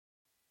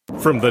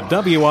From the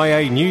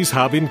WIA News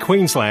Hub in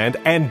Queensland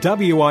and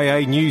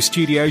WIA News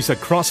Studios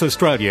across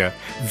Australia,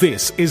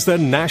 this is the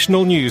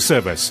National News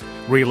Service,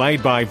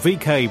 relayed by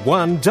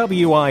VK1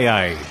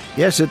 WIA.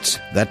 Yes, it's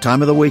that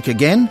time of the week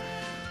again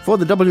for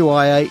the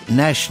WIA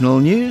National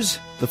News,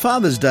 the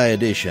Father's Day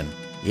edition.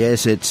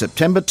 Yes, it's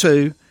September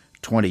 2,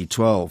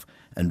 2012,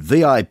 and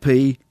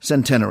VIP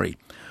Centenary.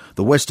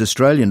 The West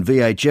Australian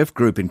VHF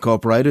Group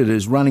Incorporated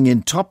is running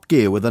in top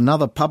gear with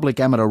another public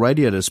amateur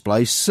radio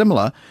display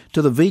similar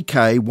to the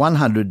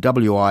VK100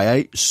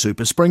 WIA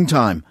Super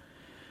Springtime.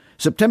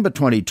 September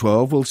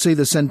 2012 will see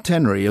the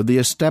centenary of the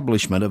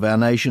establishment of our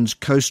nation's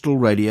coastal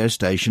radio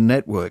station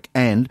network,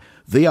 and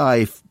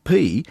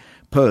VIP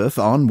Perth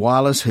on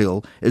Wireless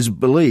Hill is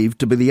believed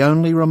to be the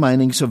only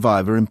remaining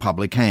survivor in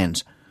public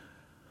hands.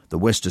 The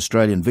West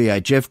Australian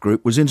VHF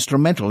Group was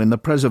instrumental in the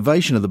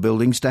preservation of the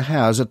buildings to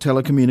house a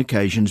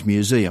telecommunications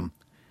museum.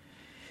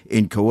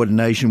 In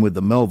coordination with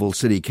the Melville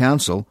City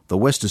Council, the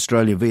West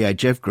Australian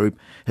VHF Group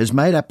has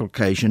made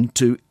application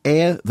to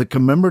air the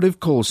commemorative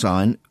call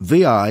sign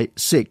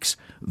VI6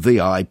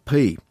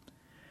 VIP.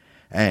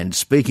 And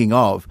speaking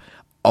of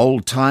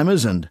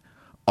old-timers and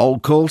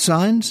old call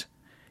signs,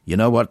 you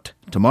know what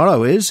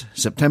tomorrow is,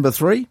 September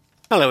 3?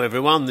 Hello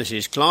everyone, this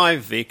is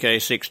Clive,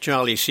 VK6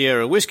 Charlie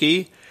Sierra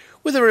Whiskey,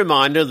 with a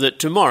reminder that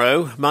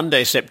tomorrow,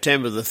 Monday,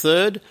 September the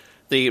 3rd,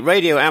 the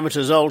Radio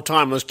Amateurs Old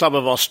Timers Club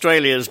of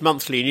Australia's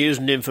monthly news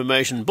and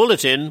information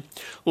bulletin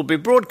will be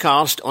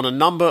broadcast on a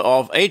number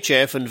of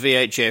HF and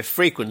VHF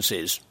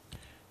frequencies.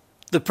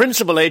 The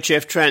principal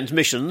HF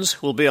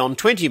transmissions will be on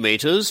 20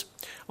 metres,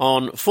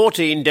 on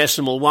 14.150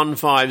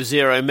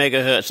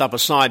 MHz upper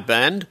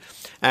sideband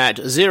at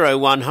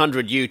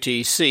 0100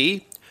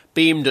 UTC,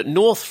 beamed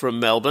north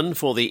from Melbourne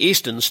for the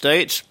eastern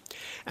states,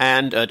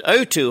 and at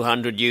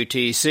 0200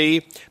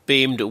 UTC,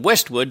 beamed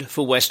westward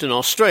for Western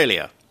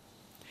Australia.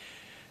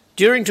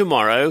 During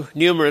tomorrow,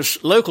 numerous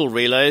local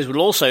relays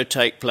will also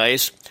take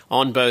place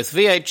on both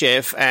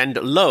VHF and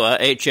lower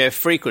HF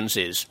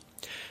frequencies.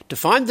 To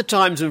find the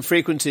times and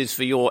frequencies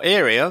for your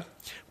area,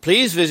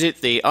 please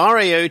visit the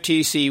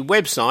RAOTC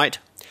website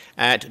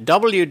at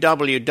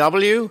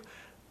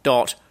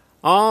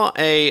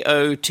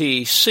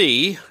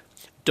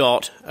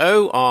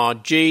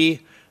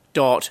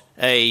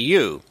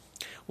www.raotc.org.au.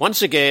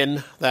 Once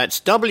again, that's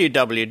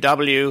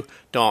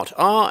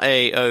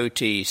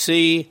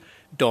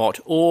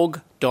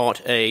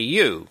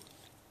www.raotc.org.au.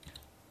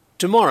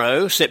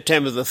 Tomorrow,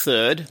 September the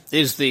 3rd,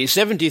 is the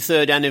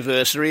 73rd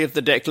anniversary of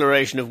the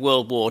declaration of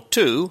World War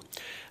II,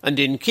 and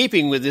in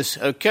keeping with this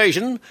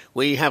occasion,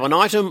 we have an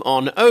item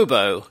on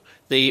OBO,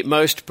 the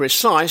most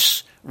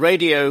precise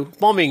radio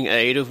bombing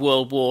aid of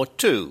World War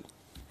II.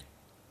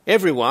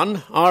 Everyone,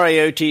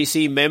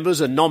 RAOTC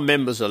members and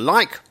non-members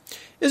alike,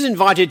 is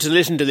invited to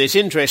listen to this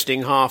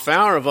interesting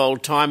half-hour of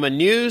old-timer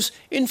news,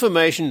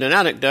 information and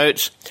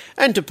anecdotes,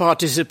 and to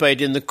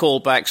participate in the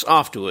callbacks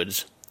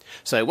afterwards.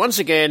 So once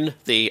again,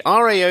 the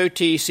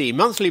RAOTC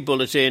monthly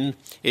bulletin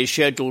is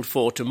scheduled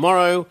for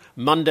tomorrow,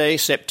 Monday,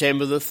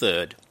 September the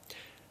 3rd.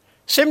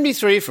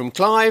 73 from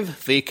Clive,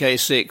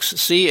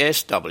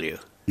 VK6 CSW.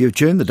 You've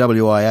tuned the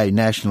WIA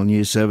National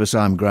News Service.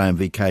 I'm Graham,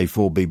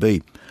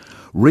 VK4BB.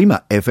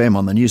 Rima FM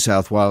on the New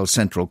South Wales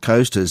Central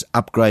Coast has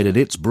upgraded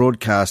its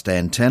broadcast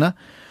antenna.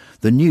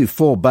 The new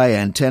 4-bay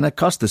antenna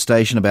cost the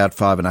station about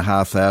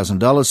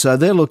 $5,500, so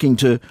they're looking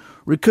to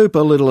recoup a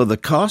little of the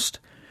cost.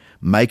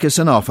 Make us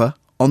an offer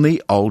on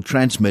the old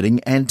transmitting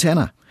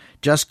antenna.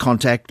 Just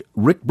contact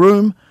Rick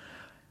Broom,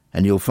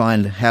 and you'll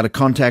find how to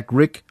contact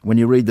Rick when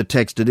you read the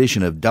text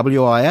edition of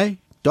wia.org.au.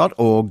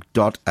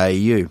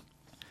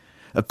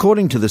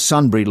 According to the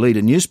Sunbury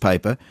Leader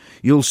newspaper,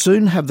 you'll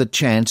soon have the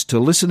chance to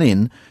listen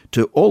in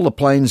to all the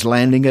planes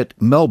landing at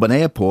Melbourne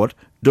Airport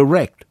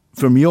direct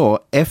from your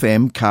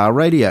FM car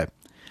radio.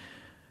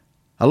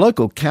 A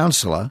local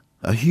councillor,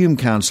 a Hume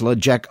councillor,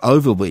 Jack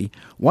Ovalby,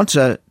 wants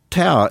a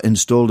tower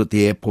installed at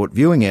the airport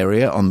viewing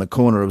area on the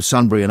corner of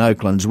Sunbury and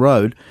Oaklands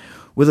Road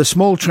with a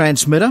small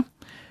transmitter,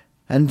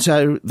 and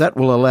so that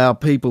will allow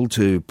people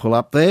to pull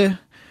up there,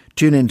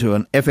 tune into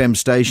an FM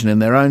station in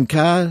their own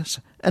cars,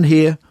 and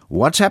hear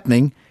what's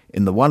happening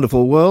in the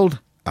wonderful world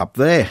up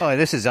there. Hi,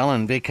 this is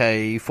Alan,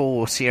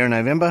 VK4 Sierra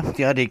November,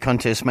 the RD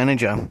Contest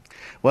Manager.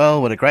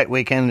 Well, what a great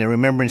weekend the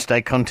Remembrance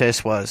Day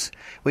contest was.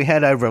 We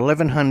had over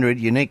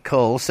 1,100 unique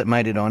calls that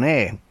made it on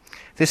air.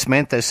 This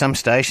meant that some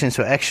stations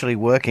were actually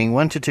working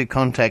 1 to 2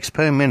 contacts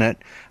per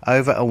minute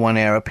over a 1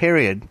 hour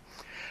period.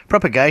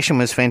 Propagation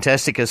was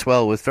fantastic as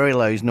well. With very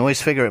low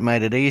noise figure, it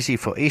made it easy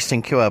for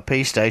Eastern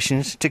QRP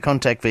stations to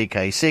contact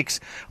VK6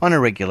 on a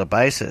regular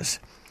basis.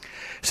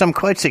 Some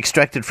quotes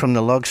extracted from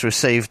the logs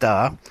received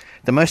are: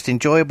 the most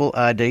enjoyable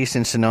RD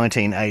since the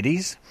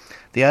 1980s.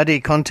 The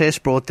RD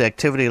contest brought the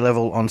activity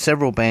level on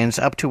several bands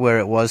up to where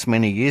it was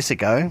many years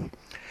ago.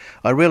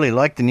 I really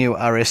like the new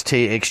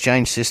RST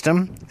exchange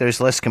system. There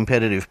is less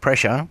competitive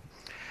pressure.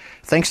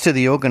 Thanks to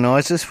the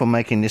organisers for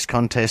making this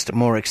contest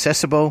more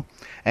accessible,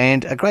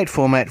 and a great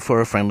format for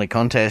a friendly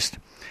contest.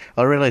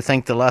 I really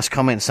think the last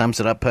comment sums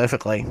it up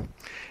perfectly.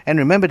 And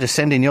remember to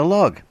send in your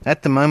log.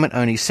 At the moment,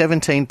 only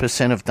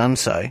 17% have done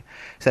so.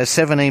 So that's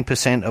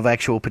 17% of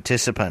actual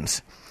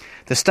participants.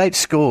 The state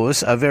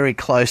scores are very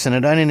close, and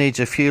it only needs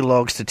a few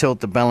logs to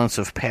tilt the balance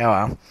of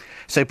power.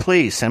 So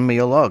please send me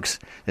your logs.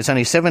 There's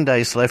only 7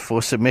 days left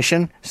for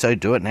submission, so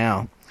do it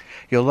now.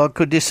 Your log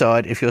could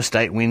decide if your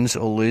state wins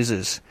or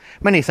loses.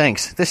 Many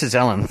thanks. This is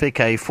Alan,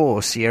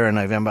 VK4 Sierra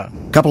November.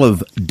 Couple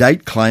of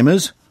date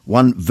claimers.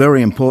 One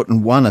very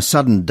important one, a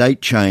sudden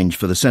date change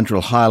for the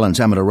Central Highlands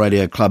Amateur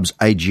Radio Club's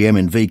AGM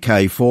in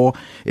VK4.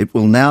 It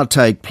will now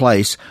take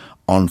place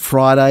on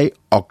Friday,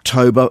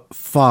 October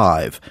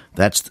 5.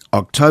 That's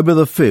October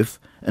the 5th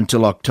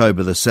until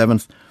October the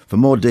 7th. For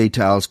more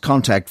details,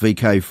 contact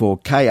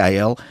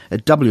VK4KAL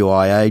at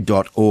wia.org.au.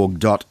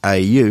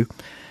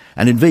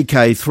 And in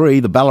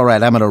VK3, the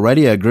Ballarat Amateur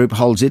Radio Group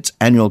holds its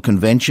annual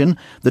convention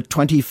the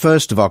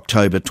 21st of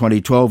October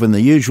 2012 in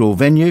the usual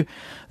venue.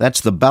 That's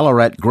the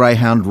Ballarat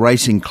Greyhound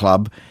Racing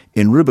Club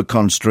in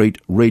Rubicon Street,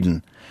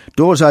 Reedon.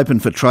 Doors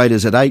open for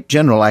traders at 8,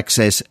 general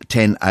access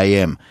 10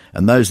 a.m.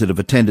 And those that have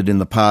attended in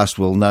the past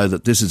will know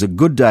that this is a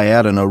good day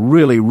out in a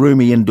really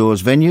roomy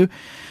indoors venue.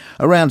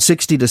 Around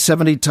 60 to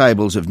 70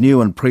 tables of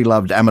new and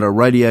pre-loved amateur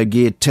radio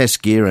gear,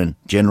 test gear and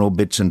general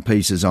bits and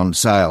pieces on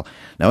sale.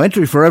 Now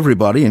entry for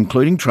everybody,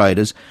 including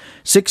traders,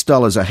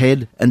 $6 a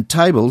head, and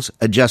tables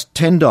are just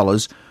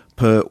 $10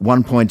 per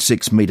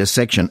 1.6 metre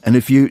section. And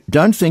if you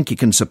don't think you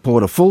can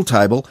support a full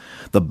table,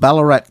 the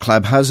Ballarat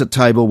Club has a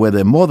table where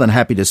they're more than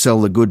happy to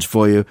sell the goods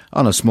for you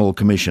on a small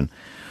commission.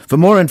 For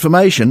more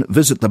information,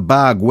 visit the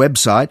BARG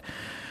website.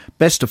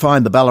 Best to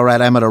find the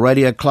Ballarat Amateur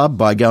Radio Club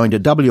by going to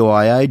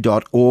wia.org.au.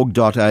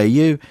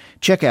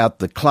 Check out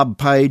the club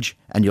page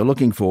and you're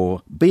looking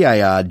for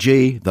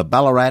BARG, the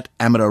Ballarat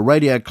Amateur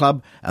Radio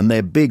Club, and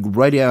their big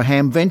radio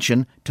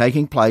hamvention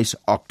taking place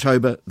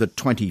October the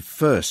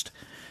 21st.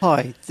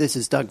 Hi, this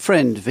is Doug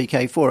Friend,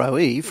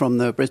 VK4OE from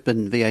the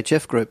Brisbane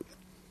VHF Group.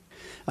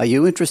 Are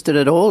you interested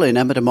at all in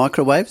amateur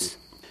microwaves?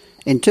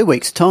 In 2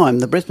 weeks' time,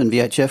 the Brisbane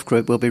VHF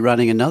Group will be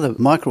running another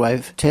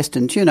microwave test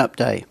and tune-up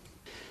day.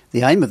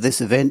 The aim of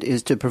this event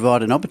is to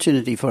provide an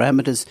opportunity for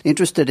amateurs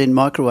interested in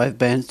microwave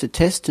bands to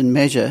test and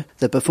measure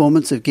the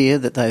performance of gear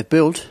that they've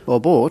built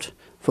or bought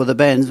for the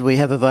bands we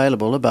have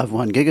available above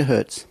 1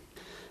 GHz.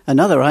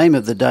 Another aim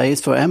of the day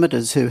is for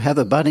amateurs who have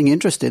a budding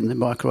interest in the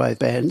microwave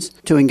bands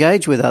to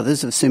engage with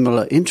others of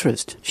similar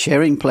interest,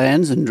 sharing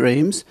plans and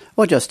dreams,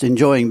 or just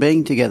enjoying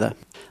being together.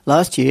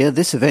 Last year,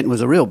 this event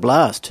was a real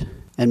blast,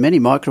 and many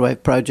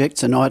microwave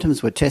projects and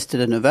items were tested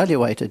and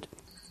evaluated.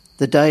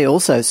 The day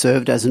also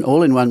served as an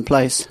all-in-one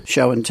place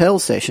show and tell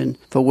session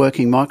for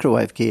working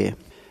microwave gear.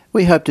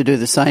 We hope to do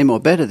the same or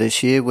better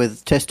this year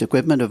with test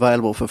equipment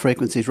available for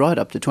frequencies right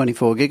up to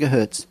 24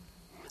 GHz.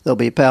 There'll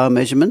be power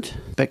measurement,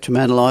 spectrum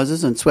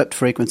analyzers and swept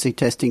frequency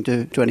testing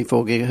to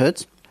 24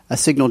 GHz, a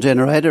signal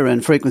generator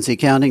and frequency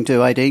counting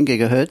to 18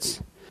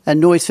 GHz, and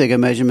noise figure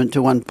measurement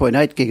to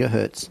 1.8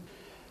 GHz.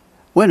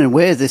 When and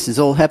where this is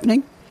all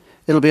happening?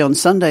 It'll be on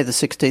Sunday the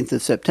 16th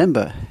of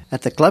September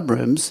at the club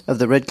rooms of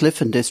the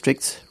Redcliffe and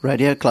Districts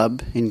Radio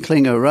Club in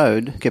Klinger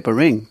Road,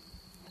 Kippa-Ring.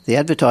 The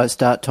advertised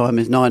start time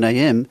is 9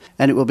 a.m.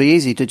 and it will be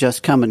easy to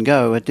just come and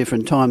go at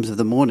different times of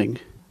the morning,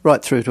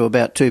 right through to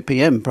about 2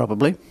 p.m.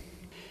 probably.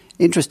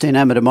 Interest in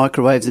amateur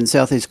microwaves in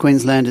southeast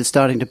Queensland is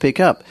starting to pick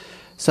up,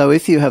 so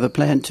if you have a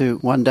plan to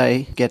one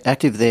day get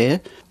active there,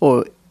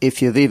 or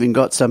if you've even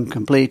got some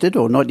completed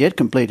or not yet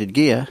completed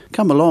gear,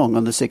 come along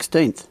on the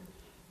 16th.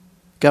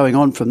 Going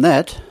on from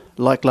that,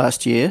 like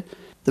last year,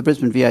 the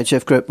Brisbane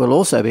VHF Group will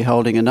also be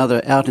holding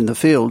another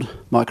out-in-the-field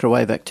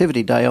microwave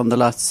activity day on the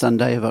last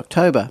Sunday of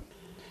October.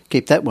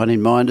 Keep that one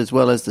in mind, as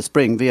well as the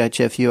spring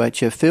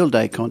VHF-UHF Field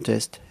Day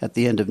contest at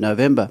the end of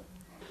November.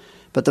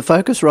 But the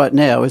focus right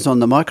now is on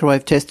the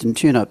Microwave Test and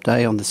Tune-Up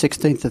Day on the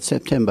 16th of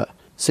September.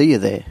 See you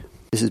there.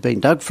 This has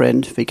been Doug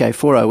Friend,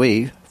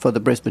 VK4OE, for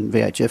the Brisbane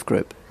VHF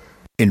Group.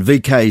 In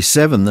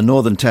VK7, the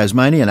Northern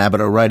Tasmanian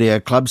Amateur Radio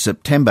Club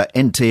September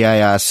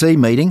NTARC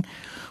meeting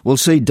will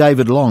see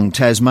David Long,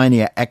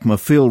 Tasmania ACMA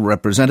Field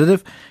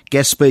Representative,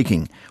 guest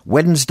speaking,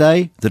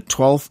 Wednesday the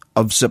 12th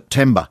of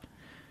September.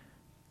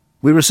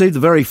 We received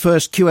the very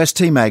first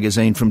QST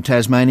magazine from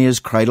Tasmania's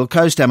Cradle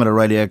Coast Amateur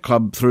Radio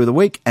Club through the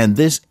week, and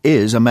this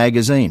is a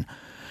magazine.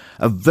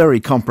 A very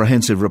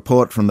comprehensive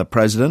report from the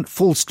President,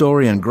 full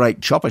story and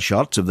great chopper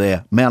shots of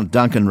their Mount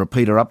Duncan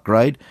repeater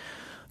upgrade.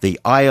 The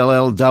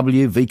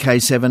ILLW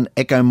VK7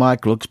 Echo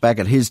Mike looks back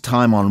at his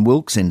time on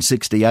Wilkes in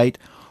 68,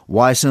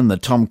 Wyson, the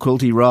Tom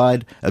Quilty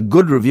ride, a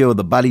good review of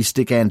the Buddy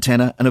Stick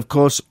antenna, and of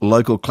course,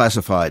 local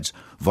classifieds.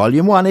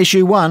 Volume 1,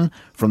 Issue 1,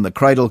 from the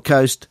Cradle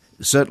Coast,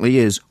 certainly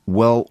is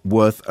well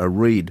worth a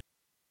read.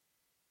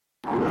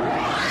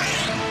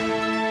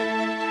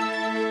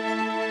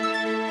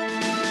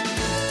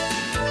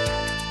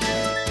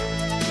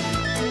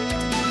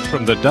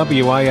 From the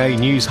WIA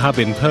News Hub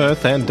in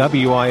Perth and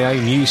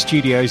WIA News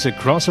Studios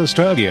across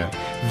Australia,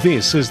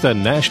 this is the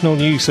National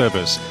News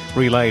Service,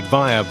 relayed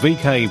via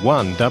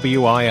VK1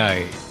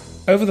 WIA.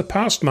 Over the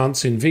past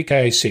months in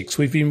VK6,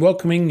 we've been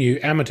welcoming new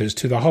amateurs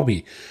to the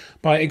hobby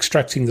by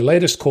extracting the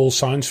latest call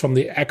signs from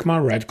the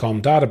ACMA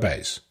Radcom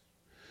database.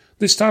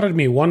 This started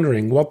me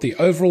wondering what the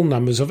overall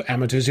numbers of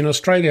amateurs in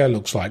Australia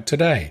looks like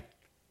today.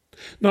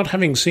 Not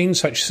having seen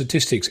such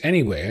statistics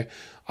anywhere,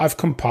 I've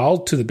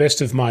compiled to the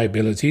best of my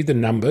ability the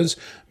numbers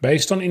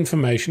based on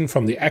information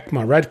from the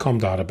ACMA Radcom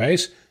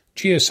database,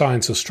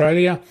 Geoscience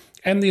Australia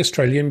and the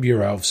Australian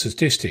Bureau of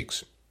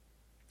Statistics.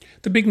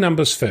 The big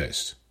numbers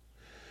first.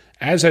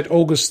 As at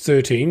August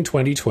 13,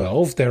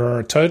 2012, there are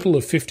a total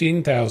of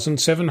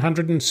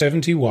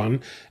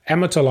 15,771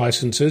 amateur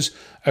licences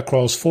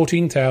across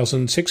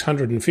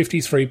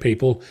 14,653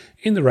 people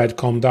in the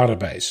Radcom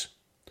database,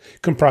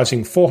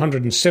 comprising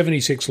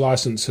 476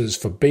 licences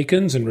for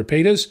beacons and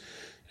repeaters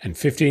and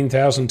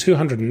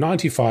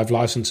 15,295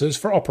 licences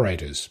for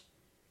operators.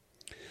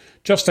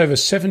 Just over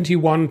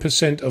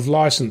 71% of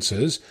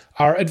licences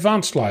are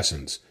advanced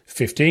licence,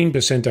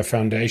 15% are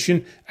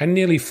foundation, and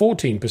nearly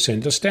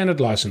 14% are standard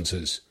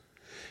licences.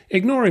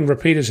 Ignoring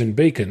repeaters and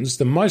beacons,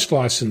 the most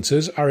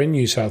licences are in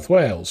New South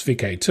Wales,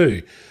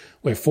 VK2,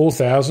 where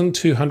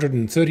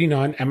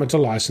 4,239 amateur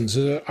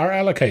licences are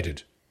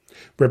allocated,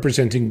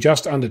 representing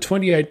just under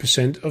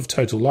 28% of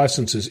total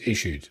licences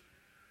issued.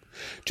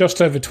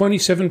 Just over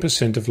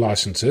 27% of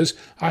licences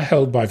are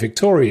held by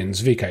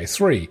Victorians,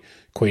 VK3,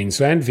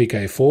 Queensland,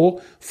 VK4,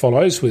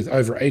 follows with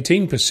over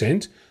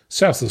 18%,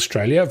 South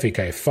Australia,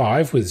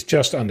 VK5 with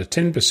just under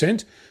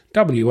 10%,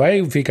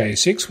 WA,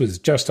 VK6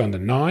 with just under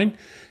 9%,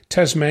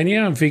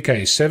 Tasmania,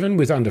 VK7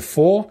 with under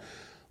 4%,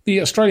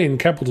 the Australian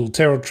Capital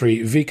Territory,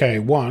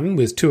 VK1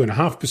 with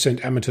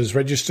 2.5% amateurs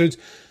registered,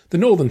 the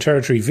Northern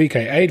Territory,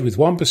 VK8 with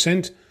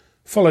 1%,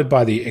 followed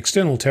by the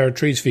External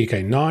Territories,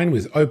 VK9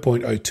 with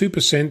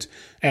 0.02%,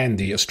 and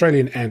the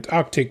Australian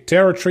Antarctic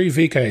Territory,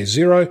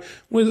 VK0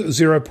 with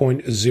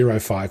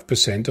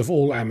 0.05% of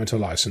all amateur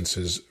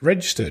licences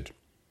registered.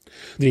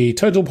 The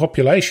total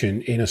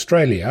population in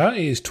Australia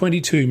is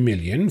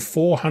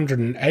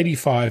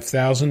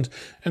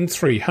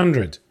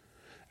 22,485,300.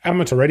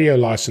 Amateur radio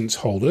licence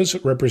holders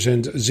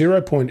represent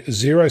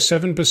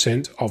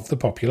 0.07% of the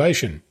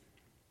population.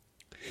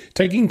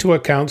 Taking into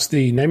account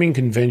the naming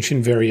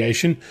convention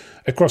variation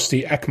across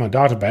the ACMA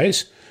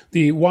database,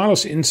 the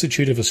Wireless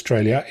Institute of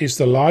Australia is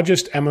the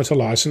largest amateur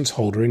licence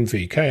holder in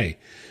VK.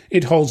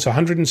 It holds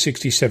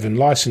 167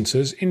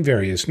 licences in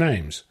various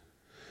names.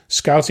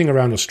 Scouting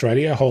Around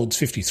Australia holds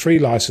 53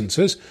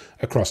 licences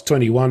across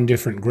 21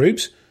 different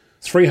groups.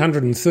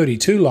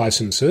 332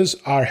 licences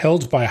are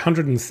held by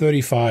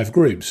 135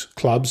 groups,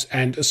 clubs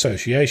and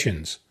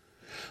associations.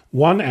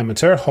 One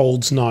amateur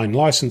holds 9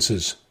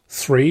 licences,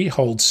 3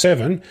 hold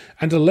 7,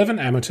 and 11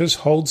 amateurs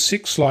hold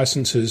 6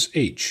 licences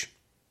each.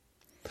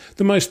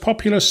 The most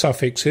popular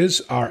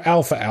suffixes are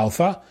Alpha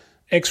Alpha,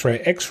 X-Ray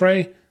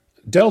X-Ray,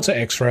 Delta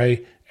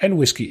X-Ray, and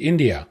Whiskey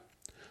India.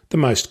 The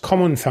most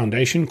common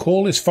foundation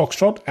call is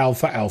Foxtrot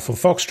Alpha Alpha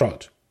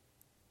Foxtrot.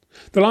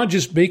 The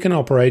largest beacon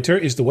operator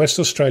is the West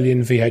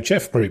Australian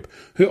VHF Group,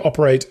 who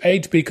operate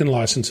 8 beacon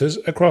licences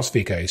across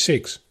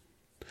VK6.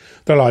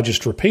 The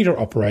largest repeater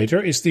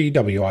operator is the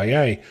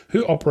WIA,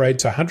 who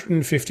operates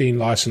 115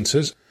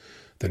 licences.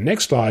 The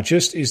next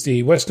largest is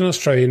the Western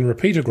Australian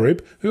Repeater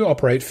Group, who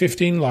operate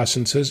 15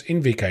 licences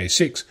in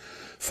VK6,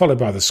 followed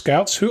by the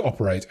Scouts, who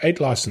operate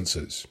 8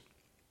 licences.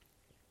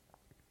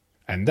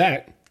 And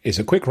that is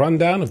a quick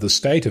rundown of the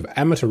state of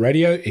amateur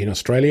radio in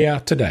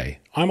Australia today.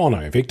 I'm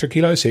Ono, Victor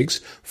Kilo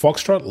 6,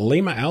 Foxtrot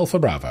Lima Alpha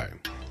Bravo.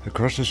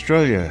 Across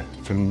Australia,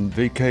 from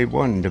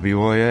VK1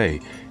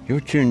 WIA, you're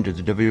tuned to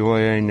the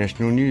WIA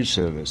National News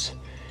Service.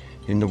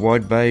 In the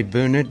Wide Bay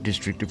Burnett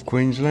district of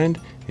Queensland,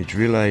 it's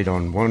relayed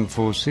on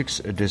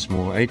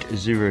 146.800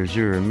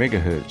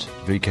 MHz,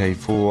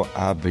 VK4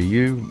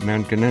 RBU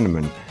Mount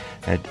Gananoman,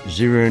 at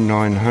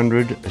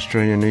 0900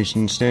 Australian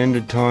Eastern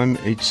Standard Time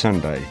each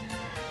Sunday.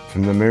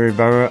 From the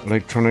Maryborough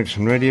Electronics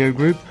and Radio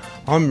Group,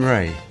 I'm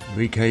Ray,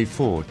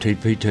 VK4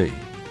 TPT.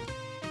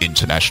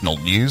 International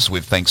news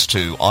with thanks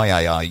to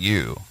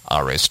IARU,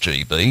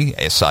 RSGB,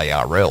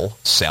 SARL,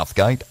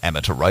 Southgate,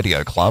 Amateur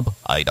Radio Club,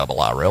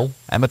 ARRL,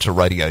 Amateur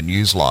Radio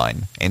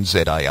Newsline,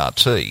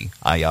 NZART,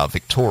 AR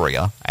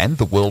Victoria, and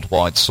the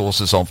worldwide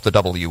sources of the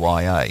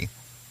WIA.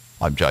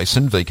 I'm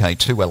Jason,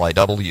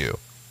 VK2LAW.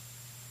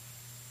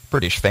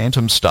 British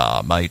Phantom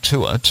Star may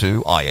tour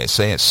to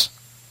ISS.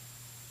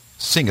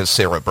 Singer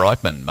Sarah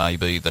Brightman may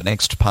be the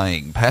next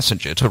paying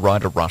passenger to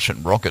ride a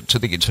Russian rocket to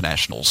the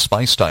International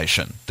Space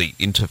Station, the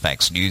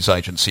Interfax news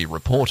agency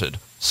reported,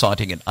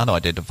 citing an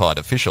unidentified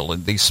official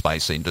in the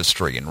space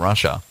industry in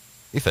Russia.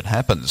 If it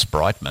happens,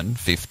 Brightman,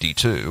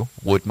 52,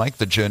 would make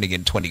the journey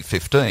in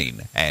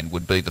 2015 and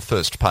would be the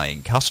first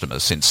paying customer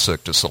since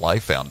Cirque du Soleil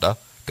founder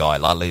Guy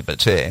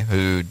Laliberté,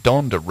 who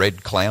donned a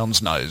red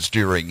clown's nose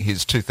during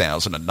his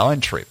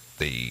 2009 trip,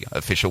 the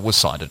official was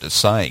cited as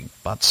saying.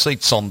 But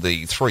seats on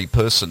the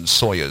three-person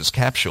Soyuz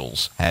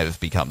capsules have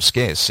become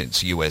scarce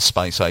since US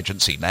space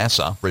agency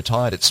NASA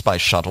retired its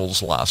space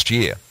shuttles last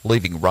year,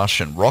 leaving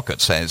Russian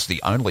rockets as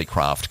the only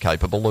craft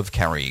capable of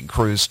carrying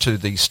crews to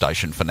the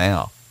station for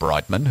now.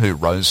 Brightman, who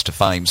rose to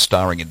fame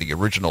starring in the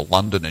original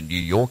London and New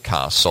York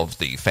casts of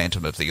The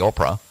Phantom of the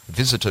Opera,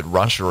 visited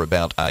Russia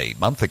about a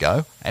month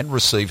ago and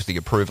received the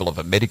approval of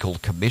a medical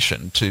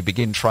commission to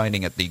begin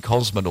training at the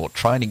Cosmonaut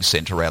Training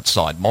Centre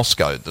outside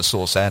Moscow, the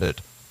source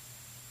added.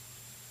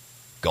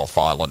 Gough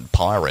Island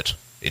pirate.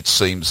 It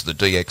seems the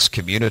DX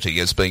community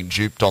has been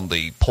duped on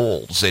the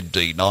Paul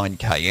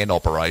ZD9KN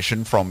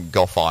operation from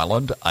Gough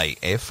Island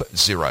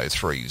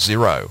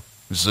AF030.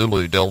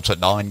 Zulu Delta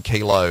 9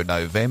 Kilo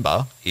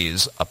November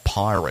is a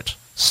pirate.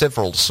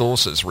 Several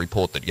sources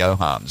report that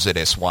Johan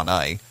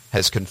ZS1A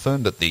has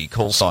confirmed that the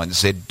callsign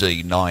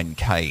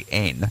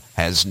ZD9KN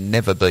has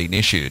never been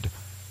issued.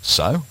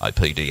 So,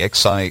 OPDX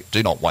say,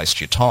 do not waste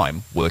your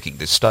time working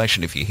this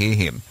station if you hear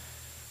him.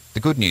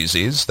 The good news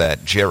is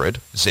that Jared,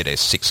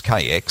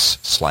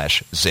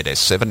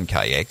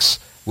 ZS6KX/ZS7KX,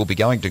 will be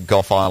going to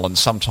Gough Island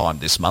sometime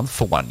this month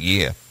for 1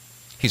 year.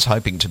 He's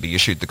hoping to be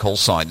issued the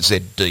callsign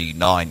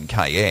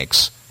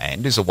ZD9KX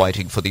and is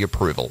awaiting for the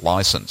approval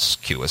licence.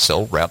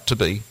 QSL route to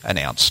be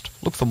announced.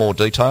 Look for more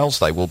details,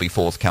 they will be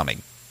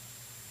forthcoming.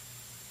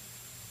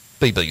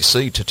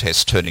 BBC to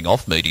test turning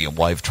off medium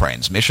wave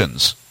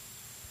transmissions.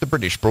 The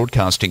British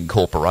Broadcasting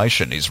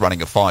Corporation is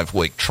running a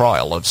 5-week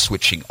trial of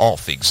switching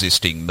off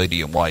existing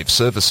medium wave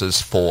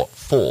services for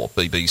 4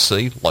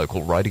 BBC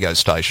local radio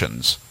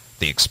stations.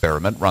 The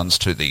experiment runs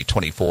to the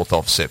 24th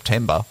of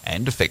September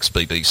and affects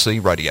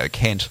BBC Radio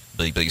Kent,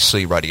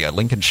 BBC Radio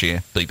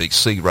Lincolnshire,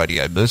 BBC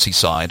Radio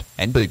Merseyside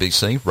and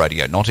BBC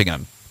Radio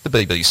Nottingham. The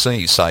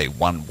BBC say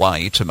one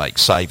way to make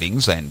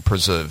savings and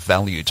preserve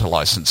value to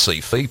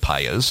licensee fee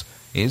payers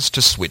is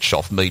to switch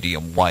off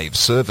medium wave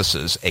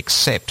services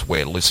except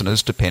where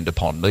listeners depend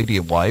upon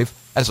medium wave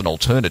as an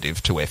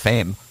alternative to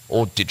FM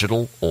or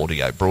digital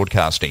audio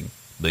broadcasting.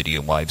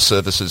 Medium wave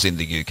services in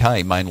the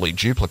UK mainly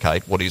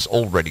duplicate what is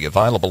already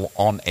available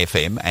on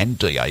FM and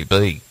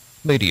DAB.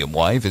 Medium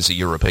wave is a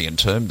European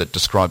term that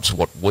describes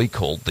what we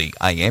call the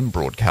AM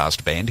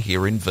broadcast band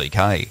here in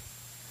VK.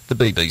 The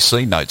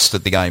BBC notes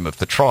that the aim of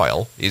the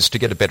trial is to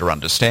get a better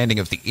understanding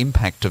of the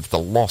impact of the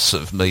loss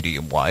of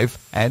medium wave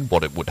and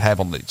what it would have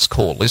on its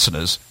core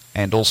listeners,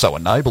 and also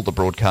enable the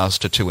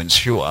broadcaster to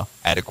ensure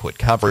adequate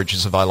coverage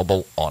is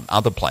available on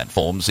other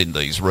platforms in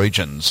these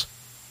regions.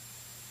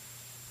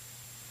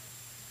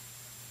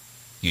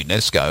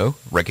 UNESCO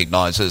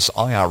recognises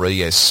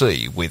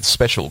IRESC with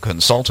special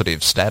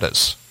consultative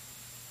status.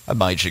 A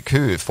major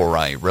coup for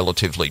a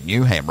relatively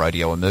new ham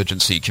radio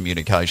emergency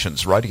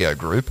communications radio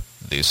group,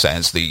 this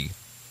as the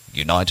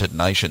United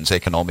Nations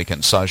Economic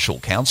and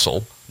Social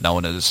Council,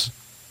 known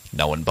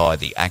by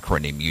the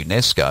acronym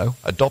UNESCO,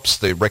 adopts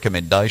the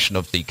recommendation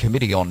of the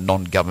Committee on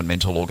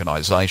Non-Governmental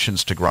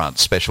Organisations to grant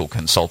special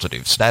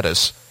consultative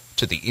status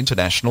to the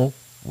International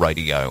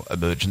Radio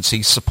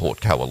Emergency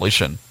Support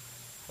Coalition,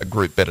 a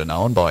group better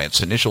known by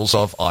its initials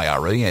of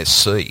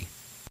IRESC.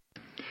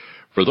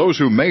 For those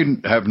who may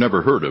have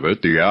never heard of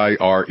it, the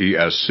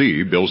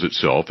IRESC bills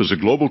itself as a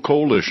global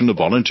coalition of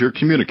volunteer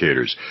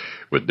communicators,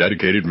 with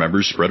dedicated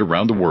members spread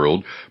around the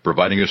world,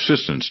 providing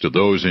assistance to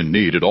those in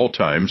need at all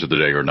times of the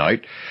day or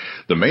night.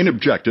 The main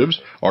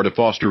objectives are to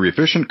foster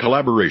efficient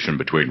collaboration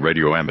between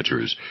radio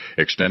amateurs,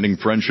 extending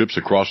friendships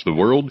across the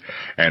world,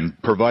 and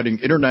providing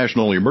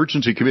international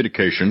emergency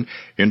communication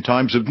in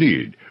times of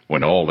need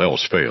when all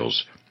else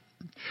fails.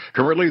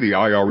 Currently, the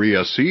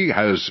IRESC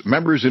has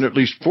members in at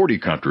least 40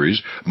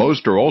 countries.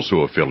 Most are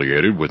also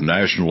affiliated with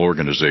national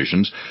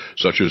organizations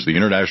such as the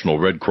International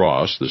Red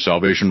Cross, the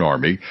Salvation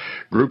Army,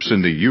 groups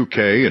in the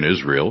UK and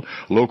Israel,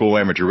 local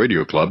amateur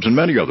radio clubs, and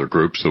many other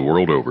groups the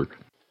world over.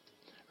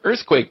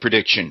 Earthquake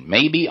prediction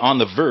may be on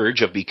the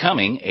verge of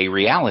becoming a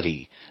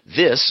reality.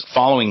 This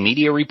following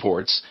media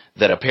reports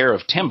that a pair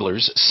of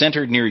temblors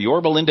centered near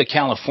Yorba Linda,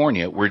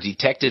 California, were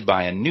detected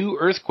by a new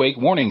earthquake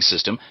warning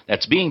system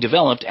that's being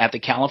developed at the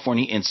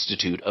California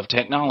Institute of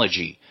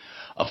Technology.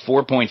 A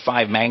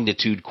 4.5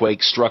 magnitude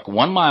quake struck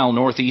 1 mile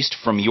northeast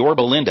from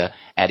Yorba Linda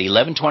at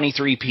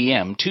 11:23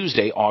 p.m.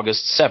 Tuesday,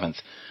 August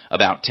 7th.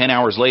 About 10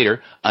 hours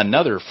later,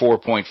 another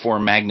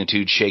 4.4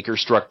 magnitude shaker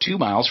struck 2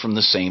 miles from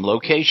the same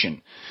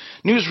location.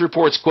 News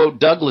reports quote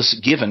Douglas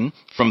Given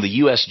from the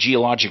U.S.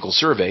 Geological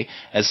Survey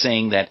as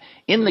saying that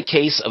in the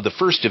case of the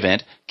first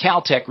event,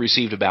 Caltech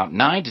received about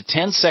 9 to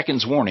 10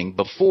 seconds warning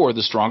before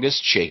the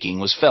strongest shaking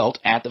was felt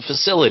at the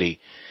facility.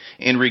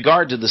 In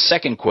regard to the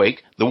second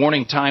quake, the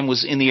warning time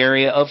was in the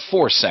area of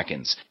 4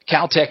 seconds.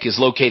 Caltech is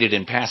located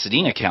in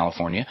Pasadena,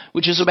 California,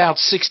 which is about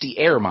 60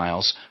 air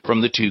miles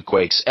from the two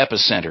quakes'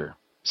 epicenter.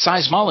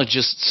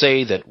 Seismologists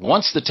say that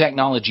once the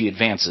technology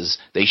advances,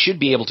 they should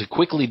be able to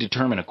quickly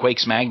determine a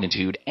quake's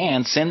magnitude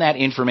and send that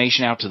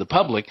information out to the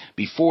public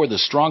before the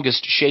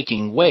strongest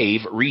shaking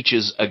wave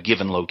reaches a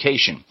given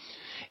location.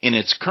 In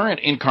its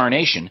current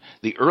incarnation,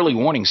 the early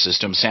warning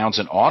system sounds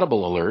an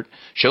audible alert,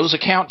 shows a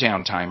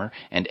countdown timer,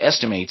 and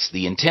estimates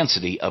the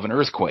intensity of an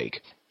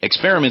earthquake.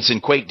 Experiments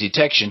in quake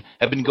detection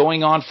have been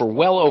going on for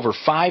well over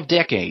 5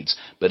 decades,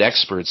 but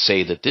experts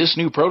say that this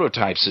new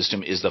prototype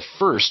system is the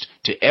first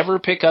to ever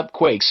pick up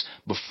quakes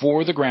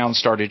before the ground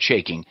started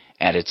shaking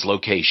at its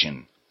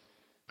location.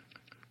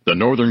 The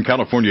Northern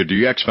California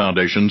DX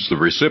Foundation's the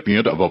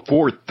recipient of a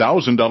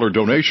 $4,000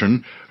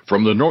 donation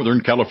from the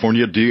Northern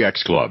California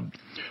DX Club.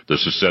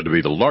 This is said to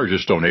be the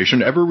largest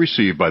donation ever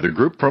received by the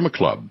group from a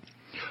club.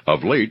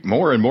 Of late,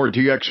 more and more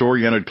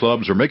DX-oriented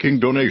clubs are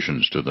making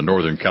donations to the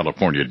Northern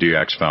California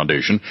DX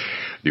Foundation.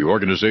 The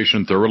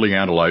organization thoroughly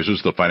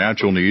analyzes the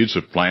financial needs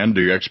of planned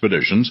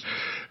DXpeditions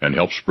and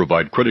helps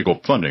provide critical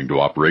funding to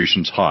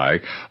operations high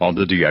on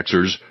the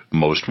DXers'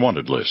 most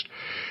wanted list.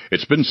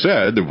 It's been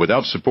said that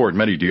without support,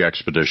 many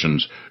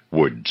DXpeditions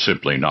would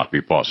simply not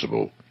be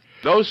possible.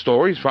 Those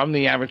stories from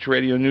the Amateur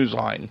Radio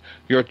Newsline.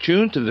 You're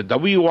tuned to the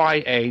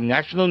WIA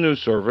National News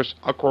Service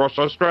across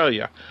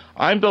Australia.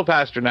 I'm Bill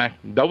Pasternak,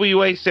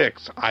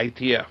 WA6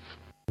 ITF.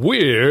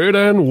 Weird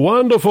and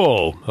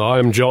wonderful.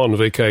 I'm John,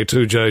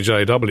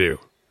 VK2JJW.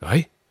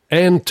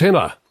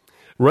 Antenna.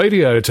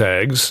 Radio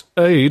tags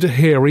aid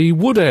hairy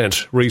wood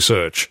ant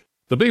research.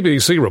 The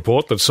BBC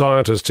report that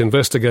scientists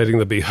investigating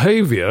the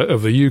behaviour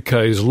of the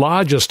UK's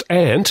largest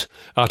ant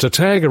are to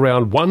tag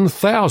around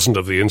 1,000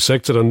 of the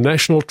insects at a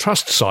National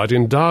Trust site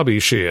in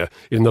Derbyshire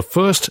in the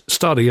first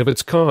study of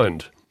its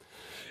kind.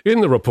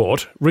 In the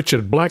report,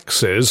 Richard Black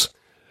says,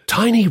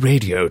 tiny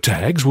radio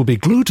tags will be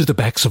glued to the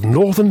backs of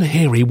northern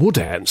hairy wood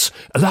ants,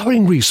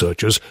 allowing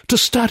researchers to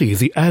study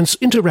the ants'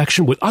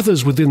 interaction with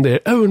others within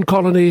their own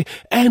colony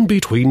and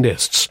between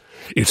nests.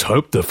 It's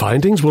hoped the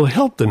findings will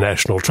help the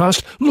National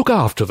Trust look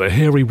after the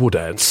hairy wood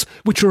ants,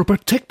 which are a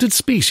protected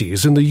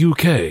species in the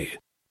UK.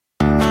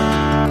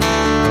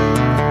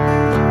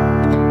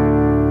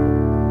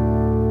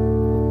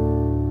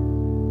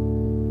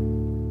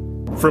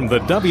 From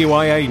the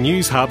WIA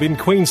News Hub in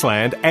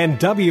Queensland and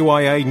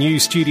WIA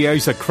News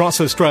Studios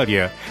across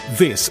Australia,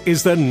 this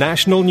is the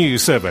National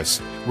News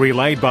Service,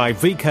 relayed by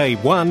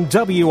VK1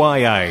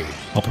 WIA.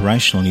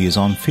 Operational news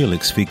on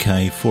Felix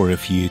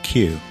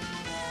VK4FUQ.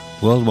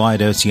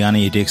 Worldwide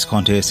Oceania DX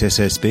Contest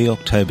SSB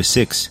October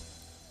 6.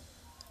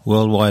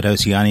 Worldwide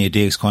Oceania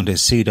DX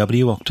Contest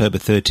CW October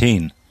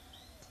 13.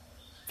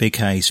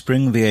 VK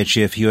Spring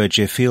VHF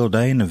UHF Field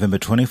Day November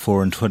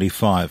 24 and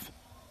 25.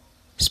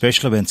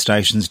 Special event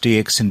stations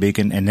DX and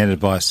Beacon and Net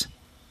Advice.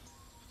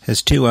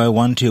 Has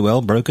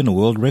 2012L broken a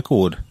world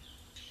record?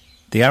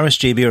 The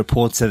RSGB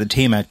reports that the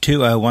team at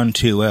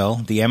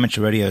 2012L, the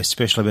amateur radio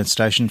special event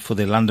station for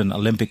the London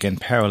Olympic and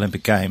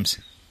Paralympic Games,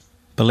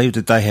 believe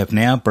that they have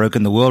now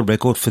broken the world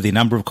record for the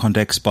number of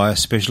contacts by a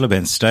special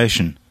events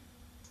station.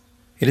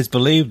 It is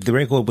believed the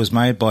record was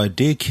made by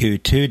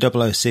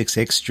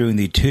DQ2006X during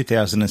the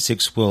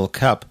 2006 World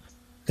Cup.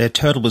 Their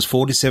total was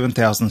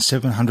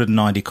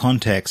 47,790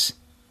 contacts.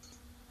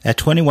 At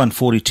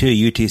 21:42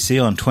 UTC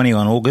on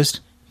 21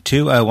 August,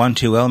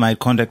 2012L made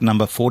contact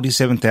number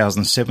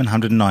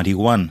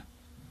 47,791.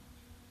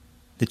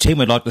 The team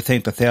would like to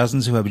thank the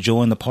thousands who have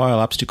joined the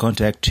pile-ups to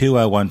contact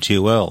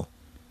 2012L.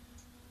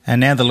 And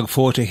now they look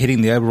forward to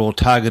hitting the overall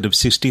target of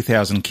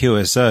 60,000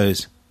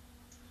 QSOs.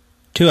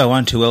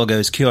 2012L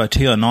goes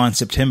QIT on 9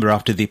 September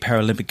after the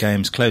Paralympic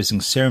Games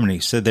closing ceremony,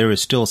 so there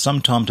is still some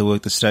time to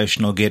work the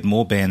station or get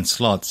more band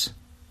slots.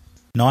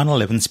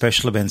 9/11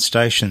 Special Event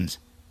Stations.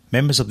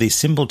 Members of the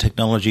Symbol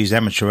Technologies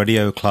Amateur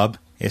Radio Club,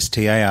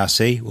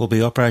 STARC, will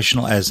be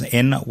operational as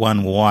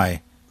N1Y.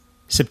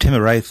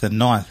 September 8th and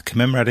 9th,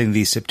 commemorating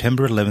the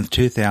September 11th,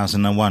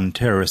 2001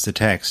 terrorist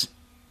attacks.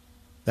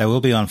 They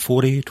will be on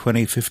 40,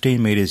 20, 15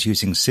 metres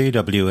using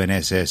CW and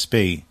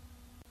SSB.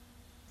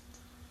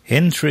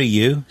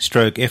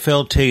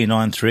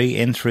 N3U/FLT93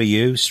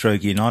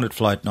 N3U/United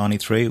Flight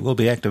 93 will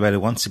be activated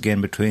once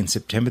again between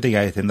September the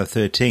 8th and the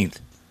 13th.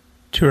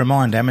 To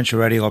remind amateur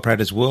radio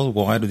operators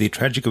worldwide of the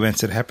tragic events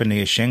that happened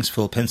near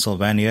Shanksville,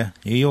 Pennsylvania,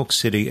 New York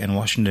City and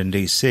Washington,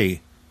 D.C.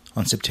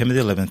 on September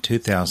 11,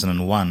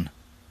 2001.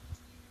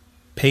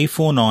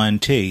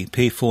 P49T,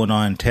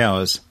 P49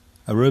 Towers,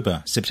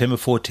 Aruba, September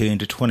 14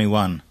 to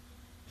 21.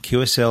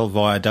 QSL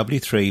via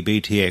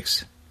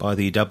W3BTX by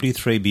the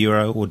W3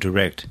 Bureau or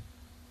direct.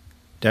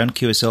 Don't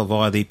QSL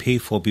via the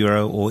P4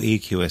 Bureau or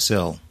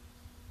EQSL.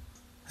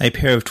 A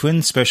pair of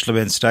twin special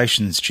event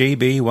stations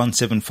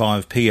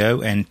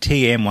GB175PO and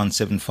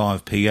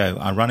TM175PO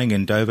are running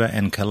in Dover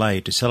and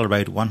Calais to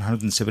celebrate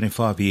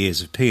 175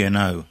 years of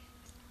P&O.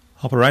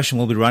 Operation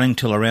will be running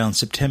till around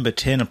September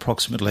 10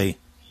 approximately.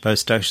 Both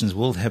stations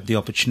will have the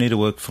opportunity to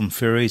work from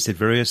ferries at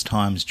various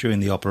times during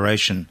the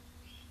operation.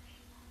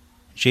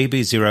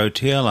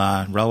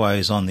 GB0TLR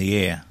Railways on the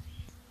air.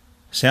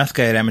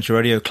 Southgate Amateur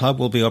Radio Club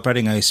will be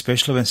operating a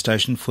special event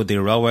station for the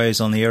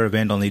Railways on the Air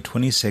event on the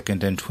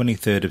 22nd and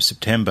 23rd of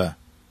September.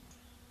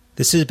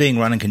 This is being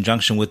run in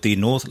conjunction with the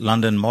North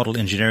London Model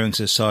Engineering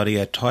Society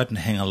at Titan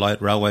Hanger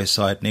Light Railway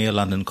site near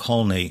London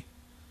Colney,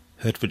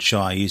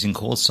 Hertfordshire, using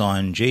call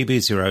sign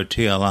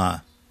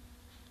GB0TLR.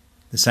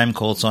 The same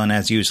call sign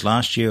as used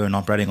last year and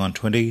operating on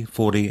 20,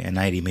 40 and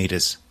 80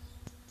 metres.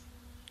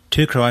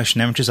 2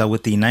 Croatian amateurs are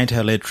with the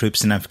NATO-led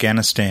troops in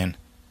Afghanistan,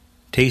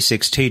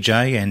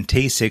 T6TJ and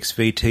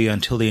T6VT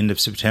until the end of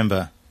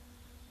September.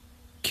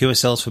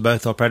 QSLs for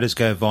both operators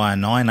go via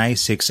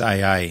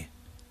 9A6AA.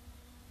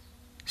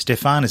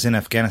 Stefan is in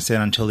Afghanistan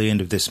until the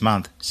end of this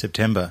month,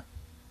 September.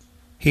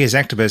 He is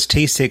active as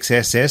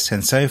T6SS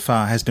and so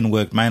far has been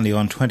worked mainly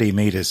on 20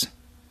 metres.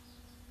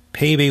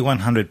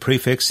 PB100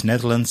 Prefix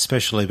Netherlands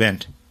Special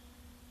Event.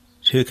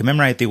 To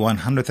commemorate the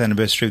 100th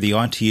anniversary of the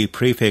ITU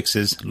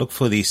prefixes, look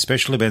for the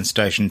Special Event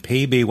Station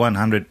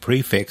PB100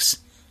 Prefix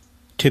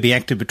to be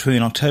active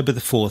between October the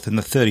 4th and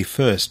the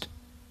 31st.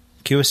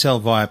 QSL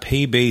via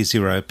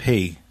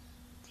PB0P.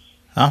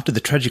 After the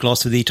tragic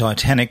loss of the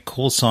Titanic,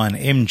 call sign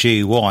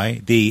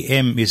MGY, the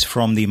M is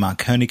from the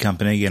Marconi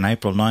Company in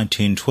April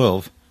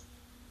 1912,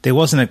 there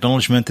was an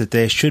acknowledgement that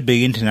there should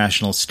be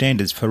international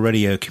standards for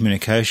radio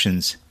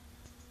communications.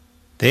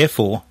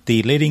 Therefore,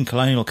 the leading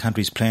colonial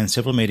countries planned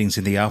several meetings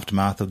in the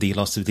aftermath of the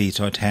loss of the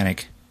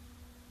Titanic.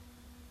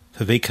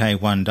 For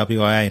VK1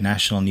 WIA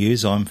National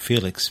News, I'm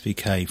Felix,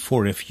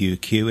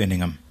 VK4FUQ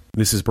Enningham.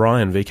 This is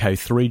Brian,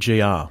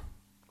 VK3GR.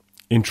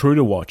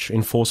 Intruder Watch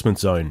Enforcement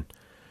Zone.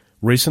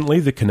 Recently,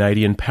 the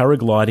Canadian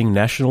Paragliding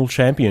National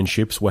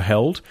Championships were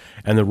held,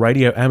 and the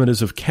Radio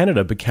Amateurs of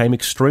Canada became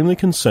extremely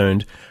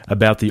concerned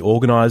about the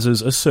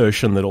organisers'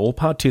 assertion that all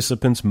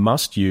participants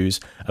must use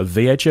a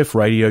VHF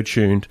radio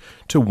tuned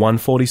to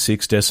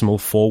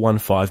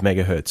 146.415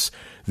 MHz.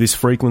 This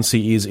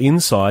frequency is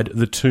inside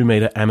the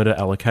 2-metre amateur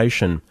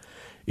allocation.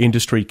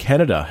 Industry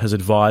Canada has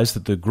advised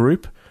that the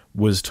group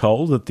was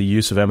told that the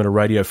use of amateur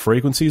radio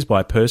frequencies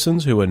by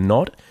persons who are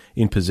not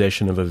in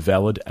possession of a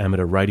valid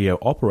amateur radio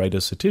operator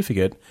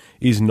certificate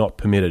is not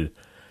permitted.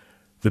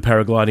 The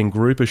paragliding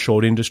group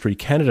assured Industry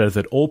Canada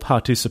that all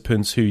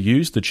participants who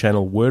used the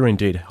channel were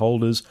indeed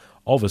holders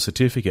of a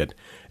certificate.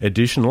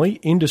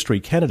 Additionally, Industry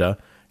Canada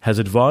has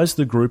advised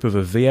the group of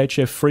a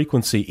VHF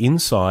frequency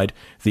inside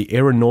the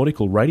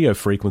aeronautical radio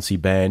frequency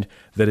band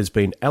that has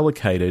been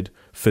allocated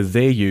for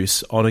their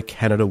use on a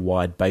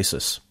Canada-wide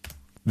basis.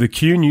 The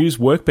Q News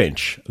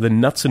Workbench, the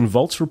Nuts and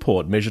Bolts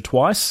Report, measure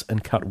twice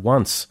and cut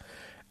once.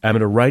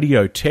 Amateur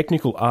Radio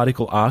Technical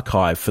Article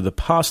Archive for the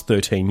past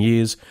 13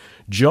 years,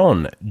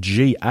 John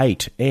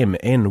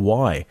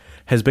G8MNY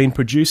has been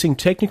producing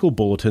technical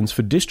bulletins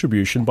for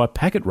distribution by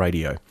packet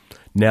radio.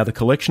 Now the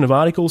collection of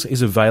articles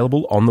is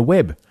available on the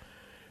web.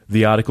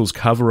 The articles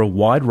cover a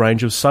wide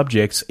range of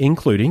subjects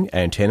including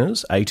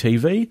antennas,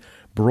 ATV,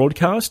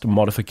 broadcast,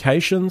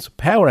 modifications,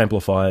 power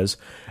amplifiers,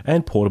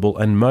 and portable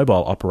and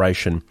mobile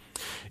operation.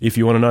 If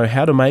you want to know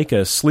how to make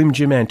a Slim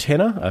Jim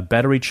antenna, a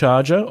battery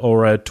charger,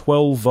 or a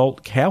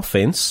 12-volt cow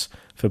fence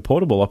for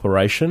portable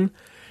operation,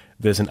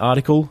 there's an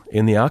article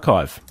in the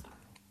archive.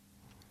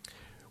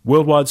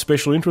 Worldwide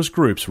Special Interest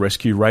Groups,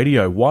 Rescue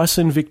Radio, Weiss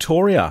and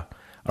Victoria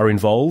are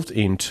involved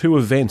in 2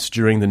 events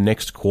during the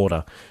next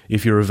quarter.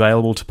 If you're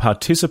available to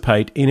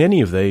participate in any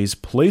of these,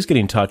 please get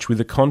in touch with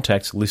the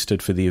contacts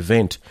listed for the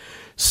event.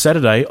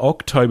 Saturday,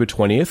 October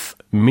 20th,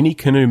 Mini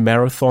Canoe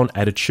Marathon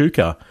at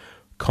Echuca.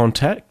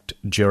 Contact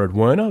Gerard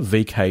Werner,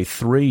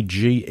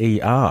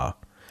 VK3GER.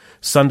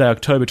 Sunday,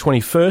 October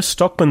 21st,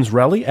 Stockman's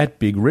Rally at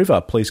Big River.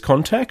 Please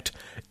contact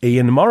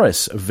Ian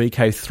Morris,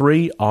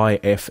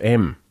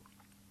 VK3IFM.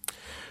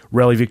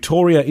 Rally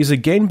Victoria is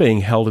again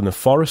being held in the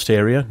forest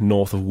area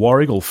north of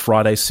Warrigal,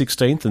 Friday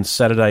 16th and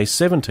Saturday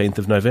 17th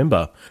of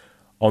November.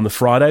 On the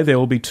Friday there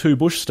will be 2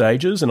 bush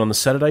stages and on the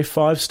Saturday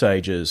 5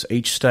 stages.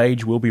 Each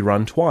stage will be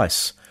run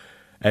twice.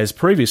 As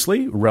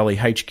previously, Rally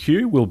HQ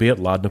will be at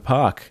Lardner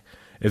Park.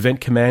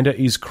 Event commander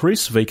is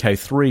Chris,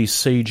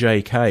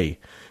 VK3CJK.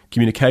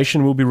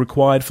 Communication will be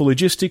required for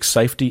logistics,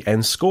 safety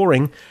and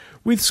scoring,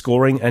 with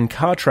scoring and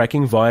car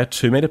tracking via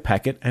 2-metre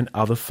packet and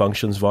other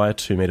functions via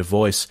 2-metre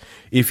voice.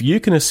 If you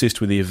can assist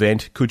with the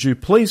event, could you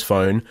please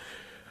phone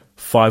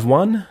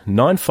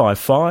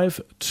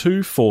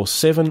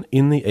 51-955-247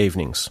 in the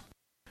evenings.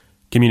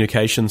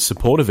 Communications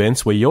support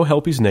events where your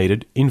help is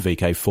needed in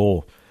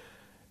VK4.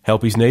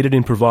 Help is needed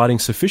in providing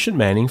sufficient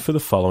manning for the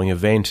following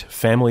event.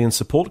 Family and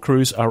support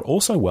crews are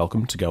also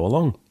welcome to go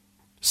along.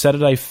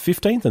 Saturday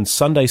 15th and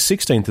Sunday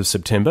 16th of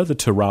September, the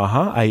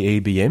Taraha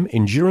AEBM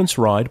Endurance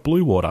Ride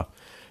Blue Water.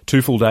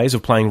 2 full days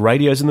of playing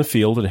radios in the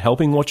field and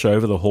helping watch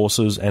over the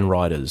horses and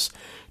riders.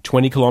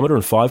 20km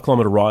and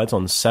 5km rides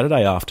on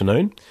Saturday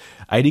afternoon,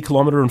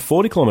 80km and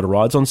 40km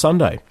rides on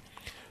Sunday.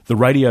 The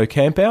radio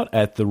campout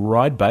at the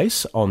ride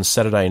base on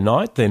Saturday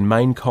night, then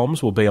main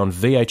comms will be on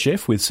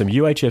VHF with some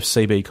UHF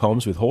CB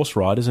comms with horse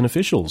riders and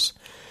officials.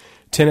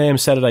 10 a.m.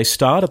 Saturday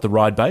start at the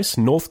ride base,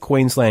 North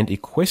Queensland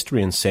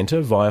Equestrian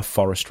Centre via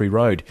Forestry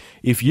Road.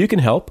 If you can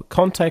help,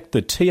 contact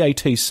the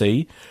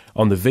TATC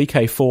on the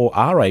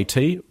VK4 RAT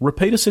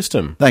repeater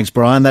system. Thanks,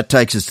 Brian. That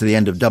takes us to the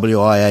end of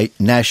WIA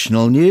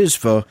National News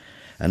for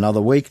another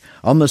week.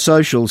 On the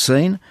social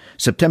scene,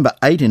 September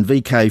 8 in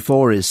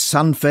VK4 is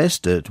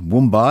Sunfest at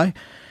Woombye.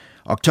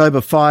 October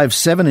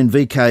 5-7 in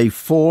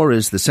VK4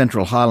 is the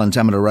Central Highlands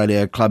Amateur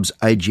Radio Club's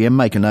AGM.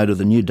 Make a note of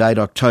the new date,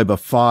 October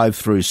 5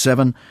 through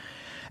 7.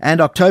 And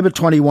October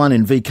 21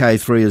 in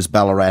VK3 is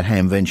Ballarat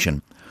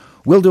Hamvention.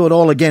 We'll do it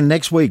all again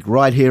next week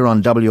right here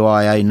on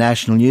WIA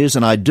National News,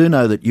 and I do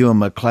know that Ewan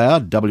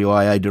McLeod,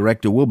 WIA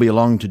Director, will be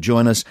along to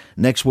join us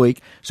next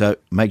week, so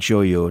make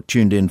sure you're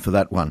tuned in for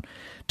that one.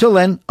 Till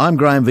then, I'm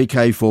Graham,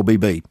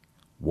 VK4BB.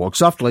 Walk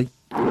softly.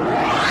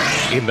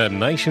 In the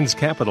nation's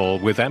capital,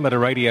 with amateur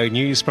radio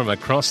news from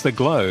across the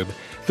globe,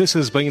 this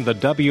has been the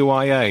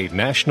WIA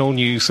National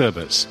News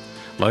Service.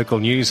 Local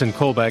news and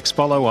callbacks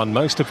follow on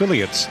most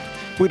affiliates.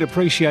 We'd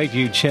appreciate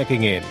you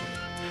checking in.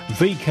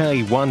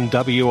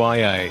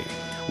 VK1WIA.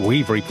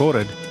 We've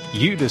reported,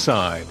 you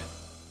decide.